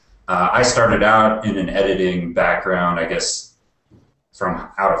 And I started out in an editing background, I guess, from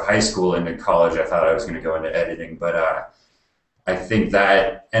out of high school into college. I thought I was going to go into editing, but I think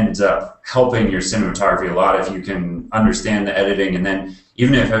that ends up helping your cinematography a lot if you can understand the editing. And then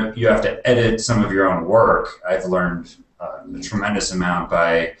even if you have to edit some of your own work, I've learned a tremendous amount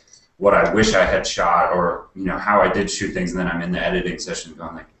by what I wish I had shot, or, you know, how I did shoot things, and then I'm in the editing session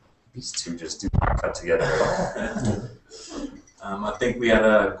going like, these two just do not cut together at all. I think we had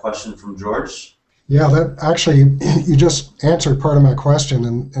a question from George. Yeah, that actually, you just answered part of my question,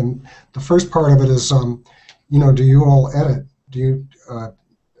 and the first part of it is, you know, do you all edit? Do you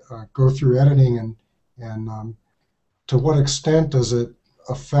go through editing and to what extent does it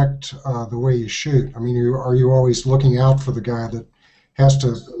affect the way you shoot? I mean, are you always looking out for the guy that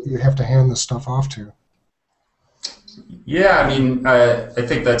you have to hand this stuff off to? Yeah, I mean, I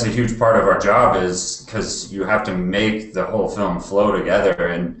think that's a huge part of our job, is because you have to make the whole film flow together,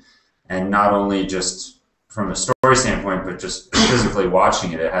 and not only just from a story standpoint, but just physically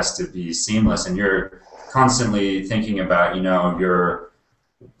watching it. It has to be seamless, and you're constantly thinking about, your,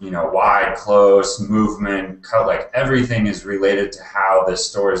 wide, close, movement, cut, like everything is related to how this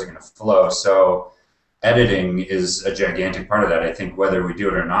story is going to flow. So editing is a gigantic part of that. I think whether we do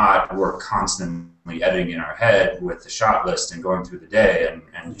it or not, we're constantly editing in our head with the shot list and going through the day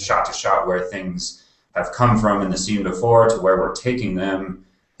and shot to shot where things have come from in the scene before to where we're taking them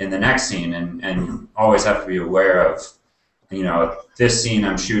in the next scene, and you always have to be aware of, this scene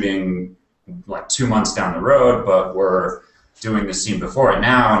I'm shooting like 2 months down the road, but we're doing the scene before it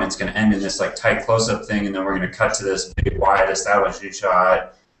now, and it's going to end in this like tight close-up thing, and then we're going to cut to this big wide establishing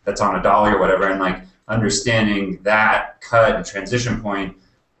shot that's on a dolly or whatever, and like understanding that cut and transition point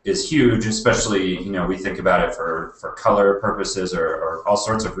is huge, especially, we think about it for color purposes or all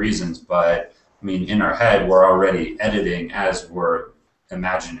sorts of reasons, but I mean, in our head, we're already editing as we're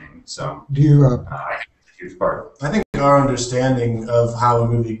imagining. So do you? I think it's a huge part. I think our understanding of how a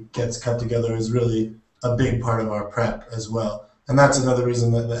movie gets cut together is really a big part of our prep as well, and that's another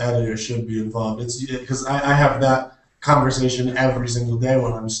reason that the editor should be involved. It's because I have that conversation every single day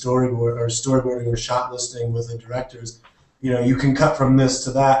when I'm storyboarding or shot listing with the directors. You can cut from this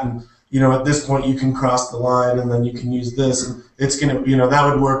to that, and at this point you can cross the line, and then you can use this, and it's gonna, that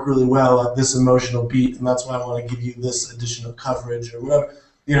would work really well at this emotional beat, and that's why I want to give you this additional coverage or whatever,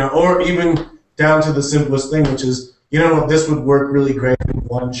 or even down to the simplest thing, which is, this would work really great in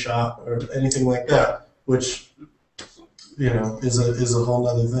one shot or anything like that, which, is a whole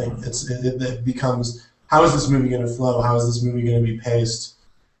other thing. It becomes, how is this movie going to flow? How is this movie going to be paced?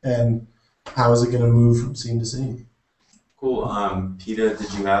 And how is it going to move from scene to scene? Cool. Peter,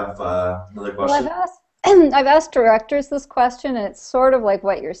 did you have another question? Well, I've asked directors this question, and it's sort of like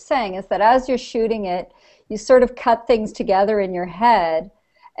what you're saying, is that as you're shooting it, you sort of cut things together in your head,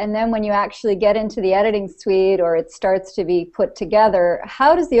 and then when you actually get into the editing suite or it starts to be put together,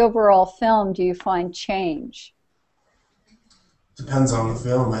 how does the overall film, do you find, change? Depends on the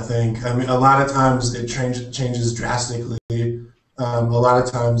film, I think. I mean, a lot of times it changes drastically. A lot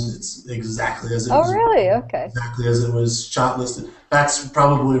of times it's exactly as it was. Oh, really? Okay. Exactly as it was shot listed. That's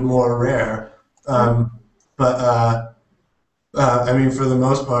probably more rare. But I mean, for the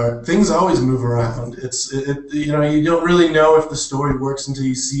most part, things always move around. You don't really know if the story works until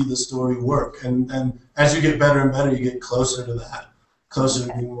you see the story work. And as you get better and better, you get closer to that, closer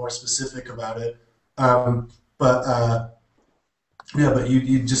to being more specific about it. Yeah, but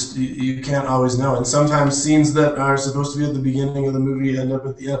you can't always know, and sometimes scenes that are supposed to be at the beginning of the movie end up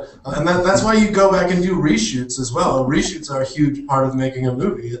at the end, and that's why you go back and do reshoots as well. Reshoots are a huge part of making a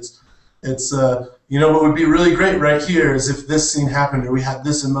movie. It's what would be really great right here is if this scene happened, or we had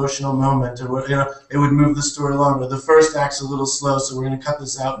this emotional moment, or it would move the story along. Or the first act's a little slow, so we're going to cut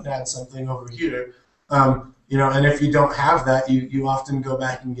this out and add something over here. And if you don't have that, you often go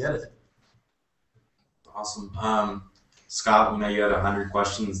back and get it. Awesome. Scott, we know you had 100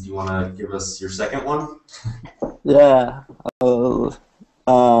 questions. Do you want to give us your second one? Yeah. Well,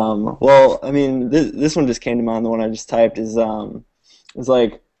 I mean, this one just came to mind. The one I just typed is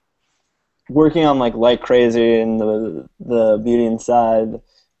like working on like crazy and the Beauty Inside.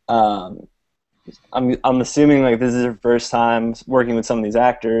 I'm assuming like this is your first time working with some of these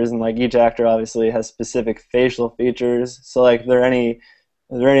actors, and like each actor obviously has specific facial features. So like, are there any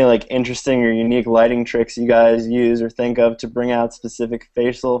like interesting or unique lighting tricks you guys use or think of to bring out specific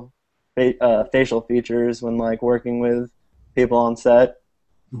facial features when like working with people on set?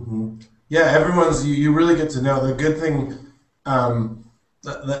 Mm-hmm. Yeah, you really get to know. The good thing,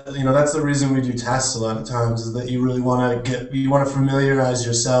 that's the reason we do tests a lot of times, is that you really want to familiarize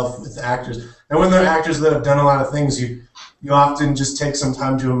yourself with the actors. And when they're actors that have done a lot of things, you often just take some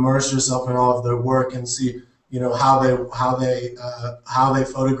time to immerse yourself in all of their work and see how they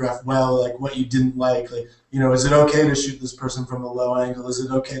photograph well, like what you didn't like, is it okay to shoot this person from a low angle? Is it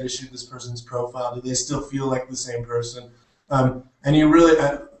okay to shoot this person's profile? Do they still feel like the same person? And you really,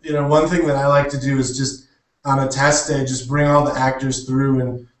 one thing that I like to do is just on a test day, just bring all the actors through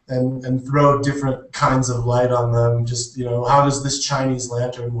and throw different kinds of light on them. Just, how does this Chinese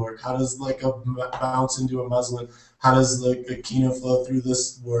lantern work? How does like a bounce into a muslin? How does like a kino flow through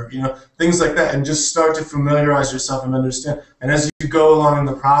this work? Things like that, and just start to familiarize yourself and understand. And as you go along in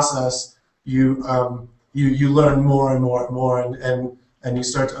the process, you learn more and more and more, and you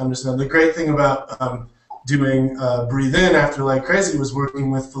start to understand. The great thing about doing Breathe In after Like Crazy was working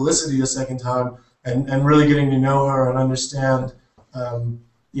with Felicity a second time and really getting to know her and understand,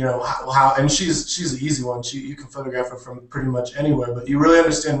 you know, how and she's an easy one. You can photograph her from pretty much anywhere, but you really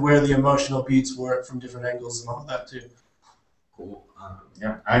understand where the emotional beats work from different angles and all that too. Cool.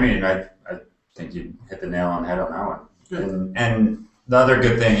 Yeah, I mean, I think you hit the nail on the head on that one. And the other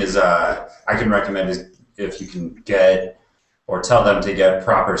good thing is I can recommend is if you can get or tell them to get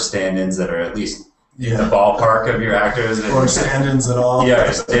proper stand-ins that are at least in the ballpark of your actors. Or stand-ins at all.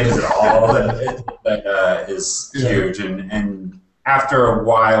 Yeah, stand-ins at all. That is huge. And after a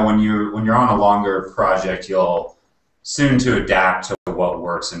while, when you're on a longer project, you'll soon to adapt to what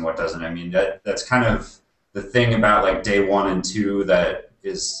works and what doesn't. I mean, that's kind of the thing about like day 1 and 2 that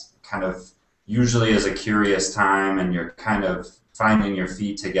is kind of usually is a curious time and you're kind of finding your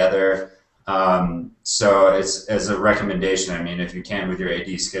feet together. So it's as a recommendation, I mean, if you can with your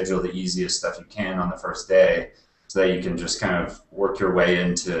AD, schedule the easiest stuff you can on the first day so that you can just kind of work your way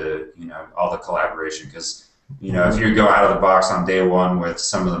into, you know, all the collaboration. Because, you know, if you go out of the box on day 1 with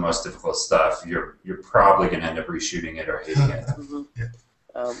some of the most difficult stuff, you're probably going to end up reshooting it or hating it.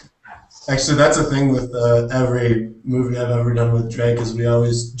 Actually, that's a thing with every movie I've ever done with Drake is we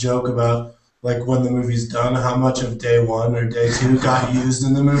always joke about like when the movie's done, how much of day 1 or day 2 got used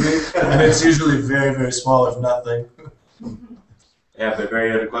in the movie, and it's usually very, very small, if nothing. Yeah, but Barry,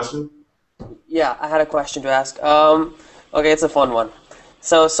 you had a question? Yeah, I had a question to ask. Okay, it's a fun one.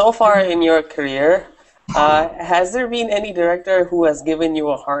 So far in your career, has there been any director who has given you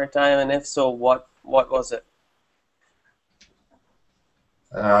a hard time, and if so, what was it?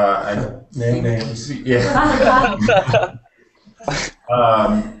 Name names. Yeah.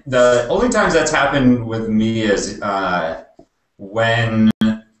 The only times that's happened with me is when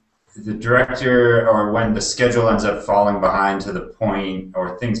the director or when the schedule ends up falling behind to the point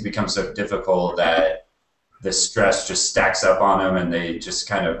or things become so difficult that the stress just stacks up on them and they just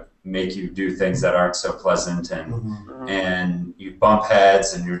kind of make you do things that aren't so pleasant and you bump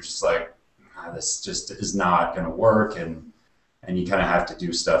heads and you're just like, this just is not going to work and you kind of have to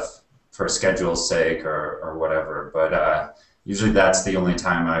do stuff for schedule's sake or whatever. But usually that's the only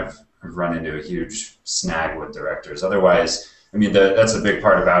time I've run into a huge snag with directors. Otherwise, I mean, that's a big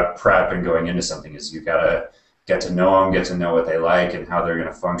part about prep and going into something is you got to get to know them, get to know what they like and how they're going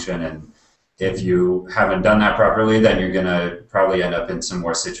to function. And if you haven't done that properly, then you're going to probably end up in some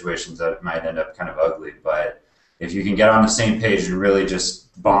more situations that might end up kind of ugly. But if you can get on the same page and really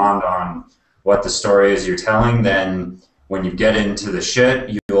just bond on what the story is you're telling, then when you get into the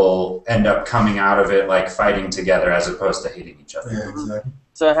shit, you'll end up coming out of it like fighting together as opposed to hating each other. Yeah, exactly.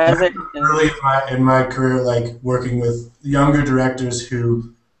 So has it early in my career, like working with younger directors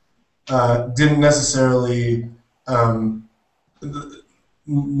who didn't necessarily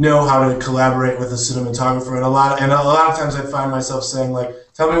know how to collaborate with a cinematographer, and a lot of times I find myself saying like,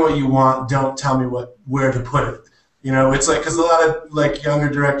 "Tell me what you want, don't tell me where to put it." You know, it's like because a lot of like younger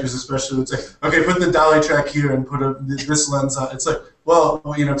directors, especially, would say, "Okay, put the dolly track here and put this lens on." It's like, well,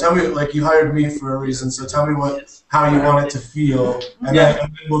 you know, tell me like you hired me for a reason, so tell me how you want it to feel, and then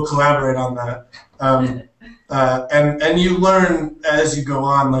we'll collaborate on that. And you learn as you go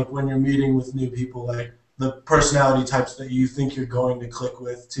on, like when you're meeting with new people, like the personality types that you think you're going to click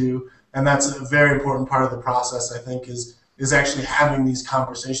with too, and that's a very important part of the process. I think is actually having these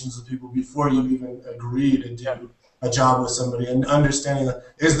conversations with people before you even agree to do a job with somebody and understanding that,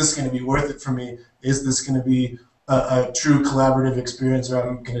 is this going to be worth it for me? Is this going to be a true collaborative experience, or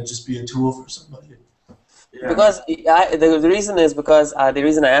I'm going to just be a tool for somebody? Yeah. Because the reason is because the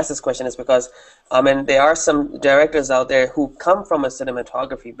reason I asked this question is because there are some directors out there who come from a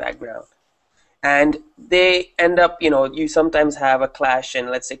cinematography background, and they end up, you know, you sometimes have a clash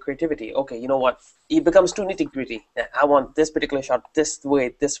in, let's say, creativity. Okay, you know what? It becomes too nitty-gritty. I want this particular shot this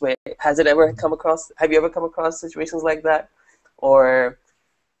way, this way. Have you ever come across situations like that? Or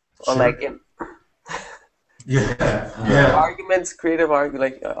Sure. like arguments, creative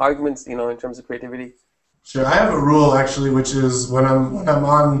arguments, you know, in terms of creativity? Sure. I have a rule actually, which is when I'm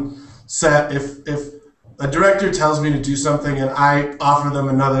on set, if a director tells me to do something and I offer them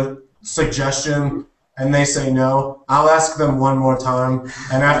another suggestion and they say no, I'll ask them one more time,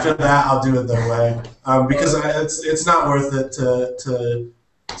 and after that I'll do it their way, because it's not worth it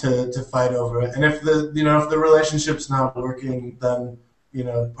to fight over it. And if the relationship's not working, then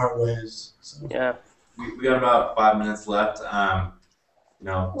part ways. So. Yeah. We got about 5 minutes left. Staying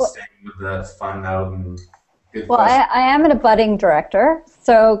with the fun note and good. Well, I am a budding director,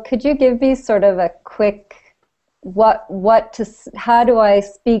 so could you give me sort of a quick how do I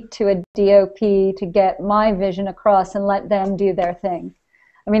speak to a DOP to get my vision across and let them do their thing?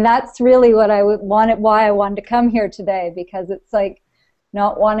 I mean, that's really what I wanted, why I wanted to come here today, because it's like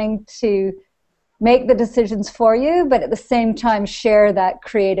not wanting to make the decisions for you, but at the same time share that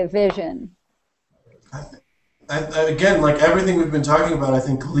creative vision. Again, like everything we've been talking about, I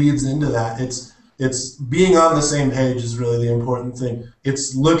think leads into that. It's being on the same page is really the important thing.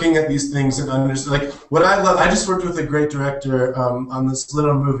 It's looking at these things and understanding. Like what I love, I just worked with a great director on this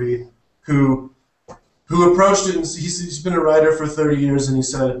little movie who approached it, and he's been a writer for 30 years, and he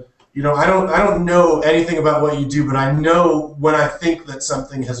said, you know, I don't know anything about what you do, but I know when I think that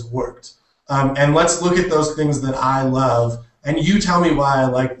something has worked. And let's look at those things that I love, and you tell me why I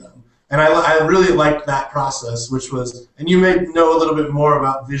like them. And I really liked that process, which was, and you may know a little bit more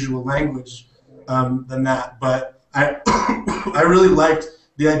about visual language than that, but I really liked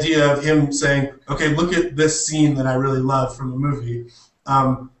the idea of him saying, okay, look at this scene that I really love from a movie,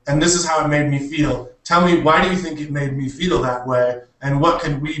 and this is how it made me feel. Tell me, why do you think it made me feel that way, and what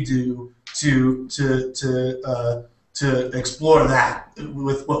can we do to explore that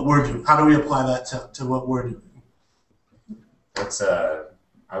with what we're doing? How do we apply that to what we're doing? That's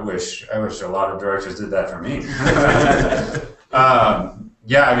I wish a lot of directors did that for me.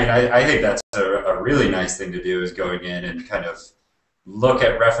 Yeah, I mean, I think that's a really nice thing to do, is going in and kind of look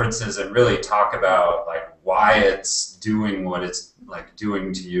at references and really talk about like why it's doing what it's like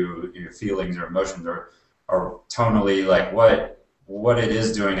doing to you, your feelings or emotions, or tonally, like what it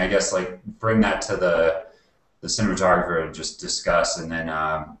is doing. I guess like bring that to the cinematographer and just discuss, and then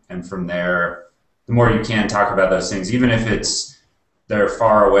and from there, the more you can talk about those things, even if they're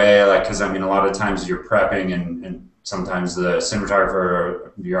far away, like, because I mean, a lot of times you're prepping and sometimes the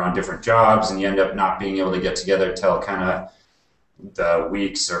cinematographer, you're on different jobs and you end up not being able to get together till kind of the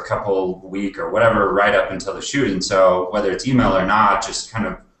weeks or couple week or whatever right up until the shoot. And so whether it's email or not, just kind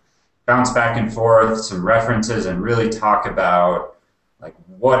of bounce back and forth, some references, and really talk about like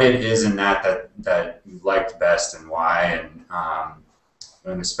what it is in that you liked best and why,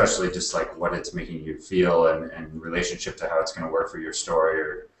 and especially just like what it's making you feel and relationship to how it's going to work for your story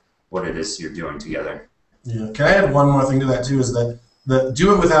or what it is you're doing together. Yeah. Can I add one more thing to that too? Is that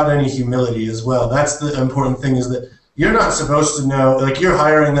do it without any humility as well. That's the important thing, is that you're not supposed to know, like you're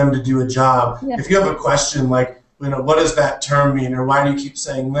hiring them to do a job. Yeah. If you have a question like, you know, what does that term mean, or why do you keep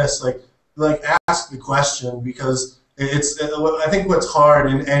saying this? Like ask the question, because I think what's hard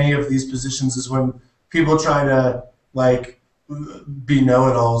in any of these positions is when people try to like be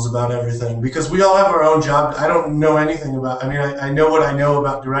know-it-alls about everything, because we all have our own job. I don't know anything about, I mean, I know what I know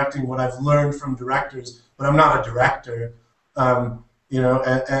about directing, what I've learned from directors, but I'm not a director, you know,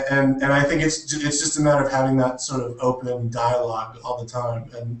 and I think it's just a matter of having that sort of open dialogue all the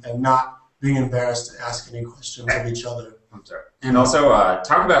time, and not being embarrassed to ask any questions of each other. I'm sorry. And also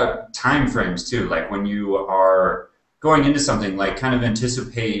talk about time frames too, like when you are going into something, like kind of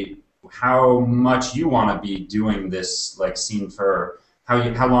anticipate how much you want to be doing this like scene for,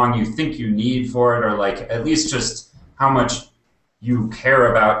 how long you think you need for it, or like at least just how much you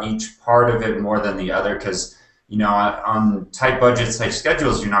care about each part of it more than the other, because you know, on tight budgets, tight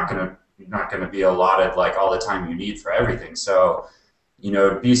schedules, you're not gonna be allotted like all the time you need for everything. So you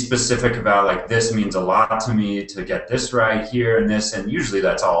know, be specific about like, this means a lot to me to get this right here and this, and usually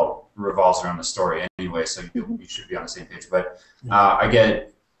that's all revolves around the story anyway, so you should be on the same page. But I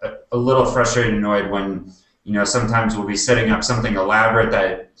get a little frustrated and annoyed when, you know, sometimes we'll be setting up something elaborate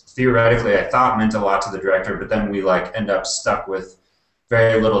that theoretically I thought meant a lot to the director, but then we like end up stuck with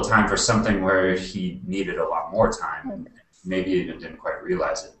very little time for something where he needed a lot more time. Maybe even didn't quite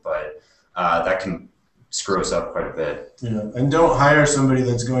realize it, but that can screw us up quite a bit. Yeah, and don't hire somebody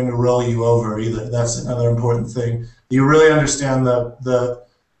that's going to roll you over either. That's another important thing. You really understand the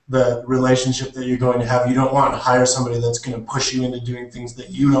relationship that you're going to have. You don't want to hire somebody that's going to push you into doing things that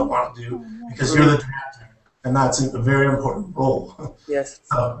you don't want to do, because you're the director, and that's a very important role. Yes.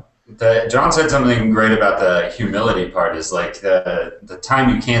 John said something great about the humility part, is like the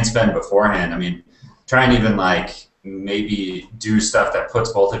time you can spend beforehand. I mean, try and even like maybe do stuff that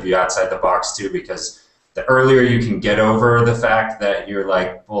puts both of you outside the box too, because the earlier you can get over the fact that you're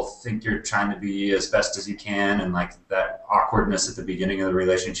like both think you're trying to be as best as you can, and like that awkwardness at the beginning of the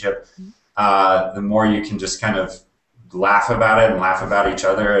relationship, the more you can just kind of laugh about it and laugh about each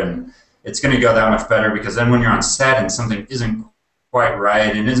other, and it's going to go that much better, because then when you're on set and something isn't quite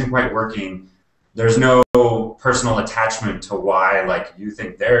right and isn't quite working, there's no personal attachment to why like you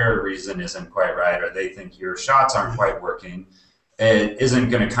think their reason isn't quite right, or they think your shots aren't quite working. It isn't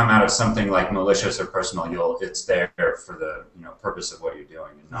going to come out of something like malicious or personal. It's there for the purpose of what you're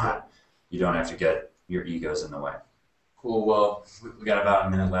doing, and not, you don't have to get your egos in the way. Cool. Well, we got about a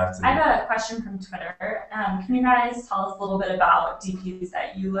minute left. I have a question from Twitter. Can you guys tell us a little bit about DPs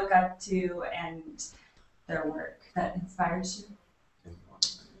that you look up to and their work that inspires you?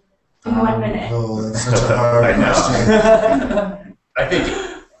 In 1 minute. Oh, that's such a hard I know. question. I think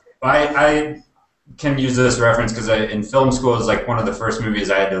I can use this reference because in film school, it was like one of the first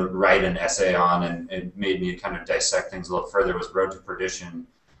movies I had to write an essay on, and it made me kind of dissect things a little further. Was Road to Perdition,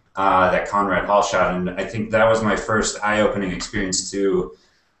 that Conrad Hall shot, and I think that was my first eye-opening experience to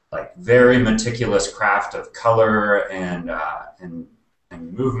like very meticulous craft of color and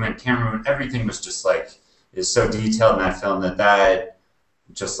movement, camera movement. Everything was just like is so detailed in that film that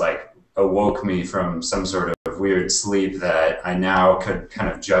just like awoke me from some sort of weird sleep that I now could kind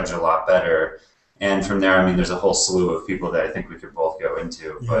of judge a lot better. And from there, I mean, there's a whole slew of people that I think we could both go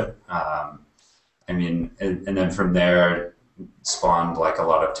into. Yeah. But I mean, and then from there spawned like a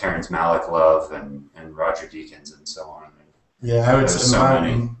lot of Terrence Malick love and Roger Deakins and so on. Yeah, I would There's say so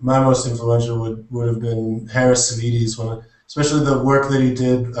many. my most influential would have been Harris Savides, especially the work that he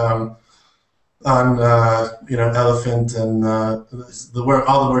did on Elephant and all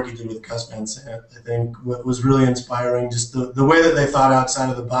the work he did with Gus Van Sant. I think what was really inspiring, just the way that they thought outside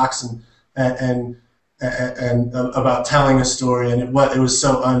of the box and about telling a story, and it was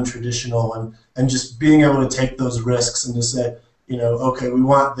so untraditional, and just being able to take those risks and to say, okay, we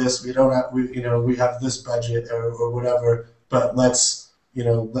want this, we have this budget or whatever, but let's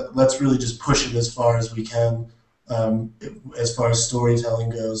really just push it as far as we can, as far as storytelling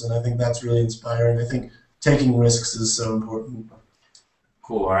goes. And I think that's really inspiring. I think taking risks is so important.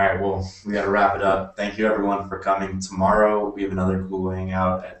 Cool. All right. Well, we got to wrap it up. Thank you, everyone, for coming. Tomorrow, we have another Google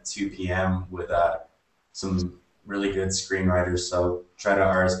Hangout at 2 p.m. with some really good screenwriters. So try to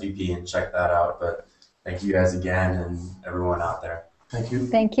RSVP and check that out. But thank you guys again and everyone out there. Thank you.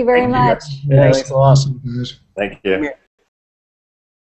 Thank you very much. Yes, awesome. Guys. Thank you.